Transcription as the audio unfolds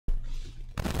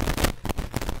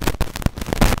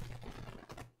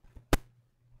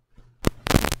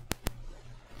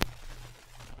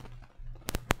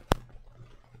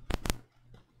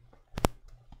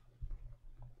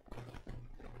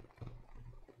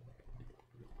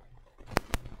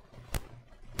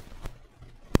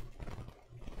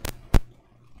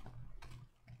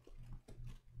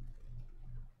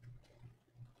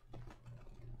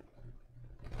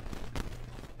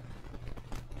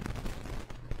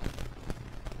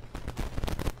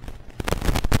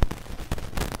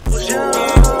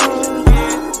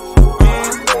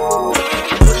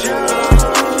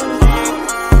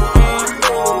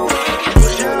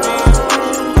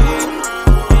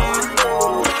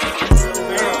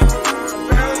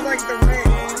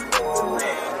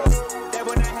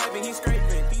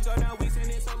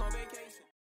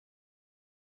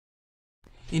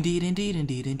Indeed, indeed,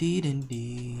 indeed, indeed,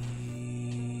 indeed.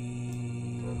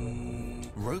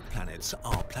 Rogue planets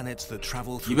are planets that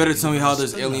travel through. You better tell me how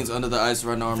there's aliens under the ice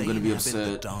right now. I'm gonna be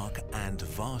upset. The dark and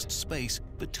vast space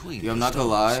between. Yo, I'm not gonna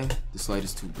lie. This light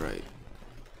is too bright.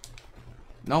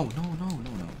 No.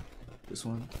 This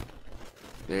one.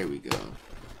 There we go.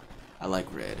 I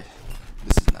like red.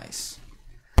 This is nice.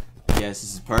 Yes,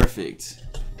 this is perfect.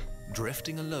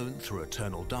 Drifting alone through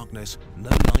eternal darkness, no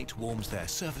light warms their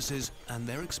surfaces, and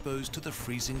they're exposed to the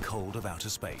freezing cold of outer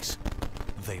space.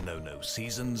 They know no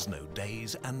seasons, no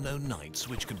days, and no nights,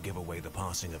 which could give away the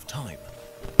passing of time.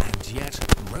 And yet,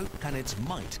 rogue planets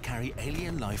might carry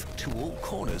alien life to all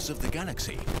corners of the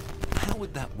galaxy. How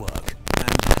would that work?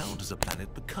 And how does a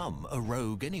planet become a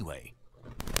rogue anyway?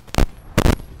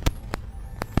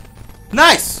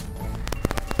 Nice!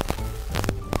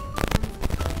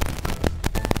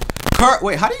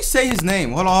 Wait, how do you say his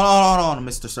name? Hold on,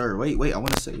 Mr. Sir. Wait, I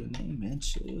want to say your name, man.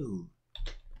 Chill.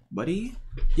 Buddy?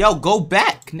 Yo, go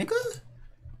back, nigga.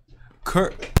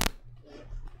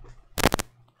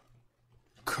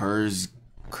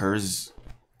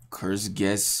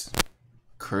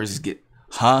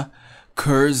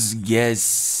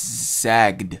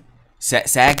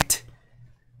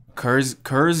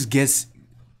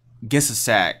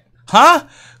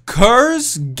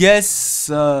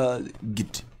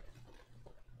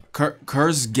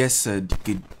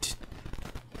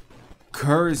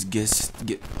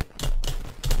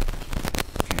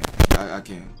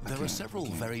 There are several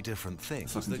very different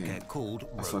things that get called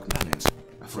rogue planets.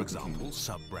 For example,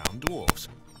 sub-brown dwarfs,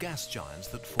 gas giants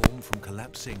that form from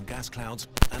collapsing gas clouds,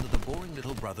 and are the boring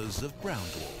little brothers of brown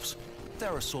dwarfs.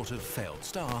 They're a sort of failed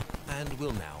star, and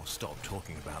we'll now stop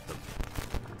talking about them.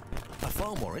 A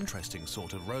far more interesting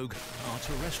sort of rogue are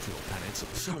terrestrial planets.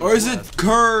 Or is it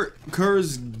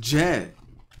Jagged?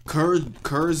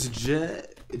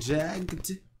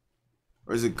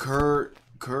 Or is it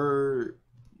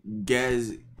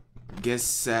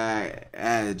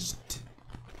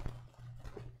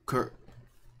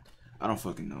I don't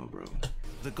fucking know, bro.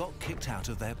 That got kicked out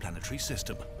of their planetary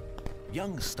system.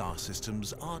 Young star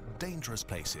systems are dangerous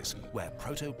places where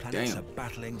protoplanets are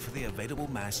battling for the available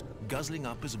mass, guzzling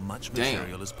up as much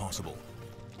material as possible.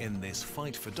 In this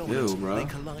fight for dominance, they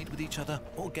collide with each other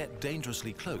or get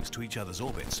dangerously close to each other's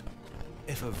orbits.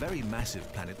 If a very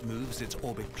massive planet moves its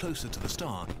orbit closer to the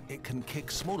star, it can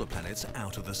kick smaller planets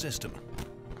out of the system.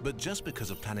 But just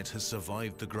because a planet has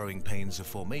survived the growing pains of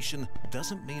formation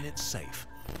doesn't mean it's safe.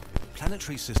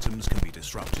 Planetary systems can be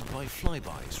disrupted by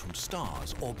flybys from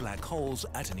stars or black holes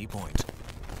at any point.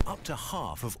 Up to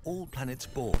half of all planets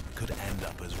born could end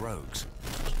up as rogues.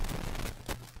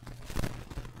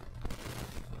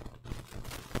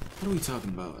 What are we talking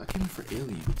about? I came here for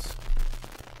aliens.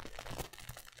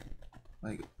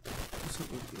 Like, what's up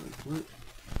with, like,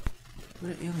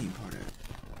 where the alien part at?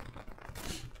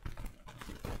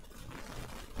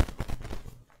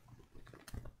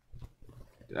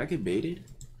 Did I get baited?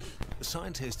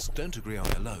 Scientists don't agree on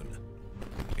their loan.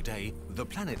 Every day, the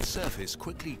planet's surface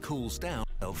quickly cools down,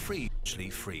 they'll freeze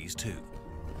too.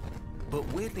 But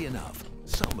weirdly enough,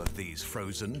 some of these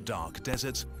frozen, dark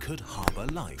deserts could harbor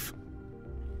life.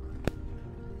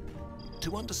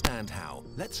 To understand how,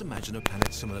 let's imagine a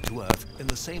planet similar to Earth in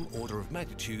the same order of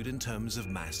magnitude in terms of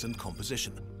mass and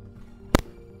composition.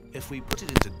 If we put it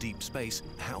into deep space,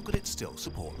 how could it still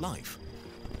support life?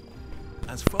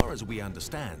 As far as we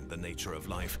understand the nature of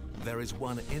life, there is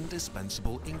one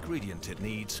indispensable ingredient it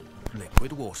needs: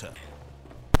 liquid water.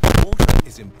 Water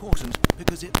is important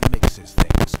because it mixes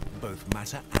things, both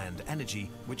matter and energy,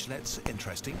 which lets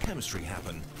interesting chemistry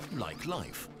happen, like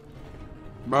life.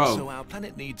 Bro, so our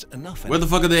planet needs enough energy. Where the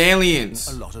fuck are the aliens?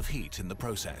 A lot of heat in the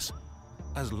process.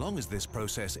 As long as this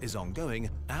process is ongoing,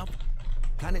 our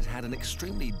planet had an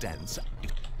extremely dense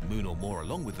moon or more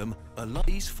along with them, a lot of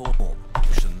these form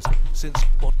oceans, since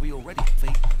what we already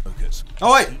face smokers.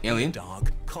 Oh wait, alien.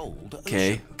 Dark, cold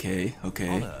Okay.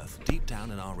 On Earth, deep down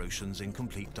in our oceans in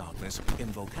complete darkness, in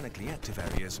volcanically active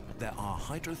areas, there are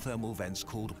hydrothermal vents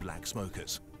called black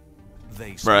smokers.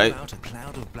 They spew out a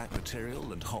cloud of black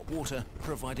material and hot water,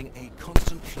 providing a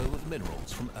constant flow of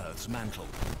minerals from Earth's mantle.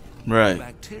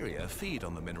 Bacteria feed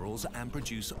on the minerals and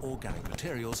produce organic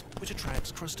materials, which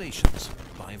attracts crustaceans,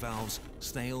 bivalves,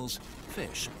 snails,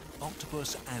 fish,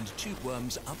 octopus, and tube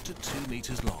worms up to 2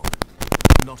 meters long.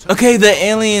 Okay, the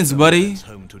aliens, buddy.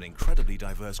 Home to an incredibly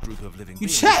diverse group of living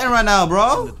beings. You chatting right now,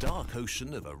 bro? In the dark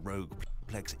ocean of a rogue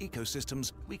complex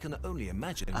ecosystems, we can only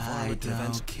imagine I environmental don't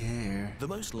events. care. The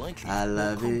most likely I more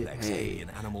love it. complex Hey, alien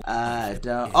animal I life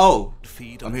don't. is Oh,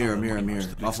 feed I'm on here. other I'm here. I'm pretty here.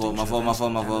 much the My fault. My extinction fault. My events,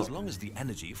 fault. My and fault. as long as the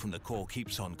energy from the core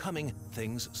keeps on coming,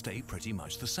 things stay pretty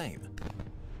much the same.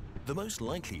 The most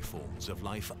likely forms of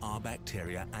life are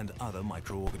bacteria and other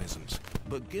microorganisms.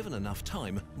 But given enough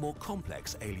time, more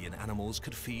complex alien animals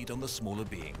could feed on the smaller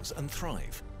beings and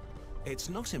thrive. It's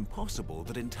not impossible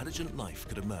that intelligent life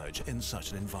could emerge in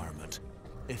such an environment.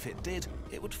 If it did,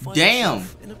 it would find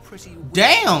itself in a pretty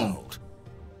weird world.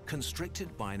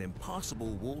 Constricted by an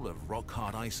impassable wall of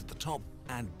rock-hard ice at the top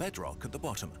and bedrock at the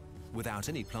bottom. Without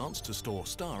any plants to store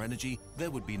star energy,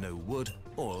 there would be no wood,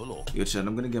 oil, or... Yo, Chad,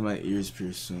 I'm gonna get my ears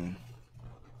pierced soon.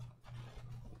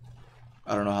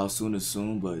 I don't know how soon is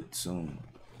soon, but soon.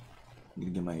 I'm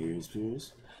gonna get my ears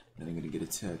pierced, then I'm gonna get a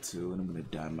tattoo, and I'm gonna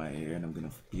dye my hair, and I'm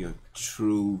gonna be a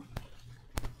true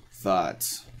thought.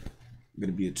 I'm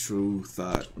gonna be a true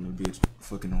thought. I'm gonna be a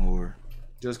fucking whore.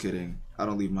 Just kidding. I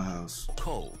don't leave my house.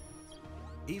 Coal.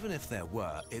 Even if there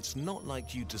were, it's not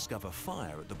like you'd discover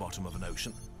fire at the bottom of an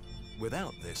ocean.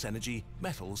 Without this energy,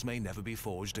 metals may never be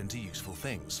forged into useful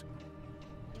things.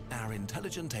 Our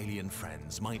intelligent alien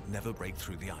friends might never break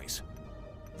through the ice.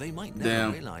 They might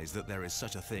never realize that there is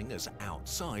such a thing as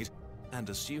outside and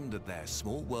assume that their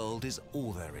small world is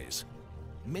all there is.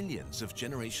 Millions of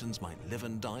generations might live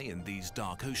and die in these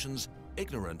dark oceans,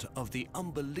 ignorant of the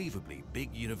unbelievably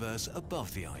big universe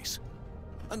above the ice,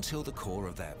 until the core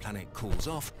of their planet cools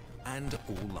off and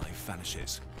all life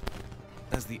vanishes.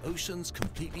 As the oceans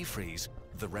completely freeze,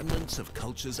 the remnants of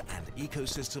cultures and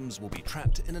ecosystems will be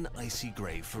trapped in an icy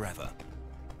grave forever.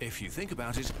 If you think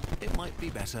about it, it might be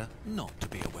better not to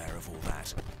be aware of all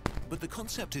that. But the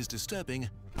concept is disturbing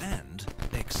and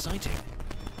exciting.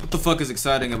 What the fuck is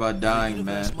exciting about dying, the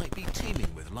universe man? might be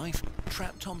teeming with life,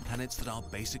 trapped on planets that are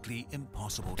basically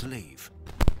impossible to leave.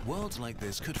 Worlds like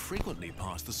this could frequently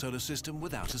pass the solar system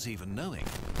without us even knowing.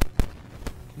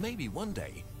 Maybe one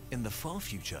day, in the far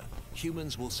future,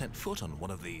 humans will set foot on one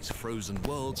of these frozen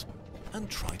worlds and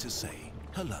try to say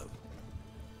hello.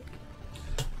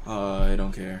 I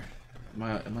don't care. Am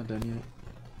I done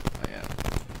yet? I am.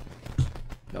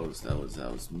 That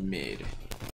was mid.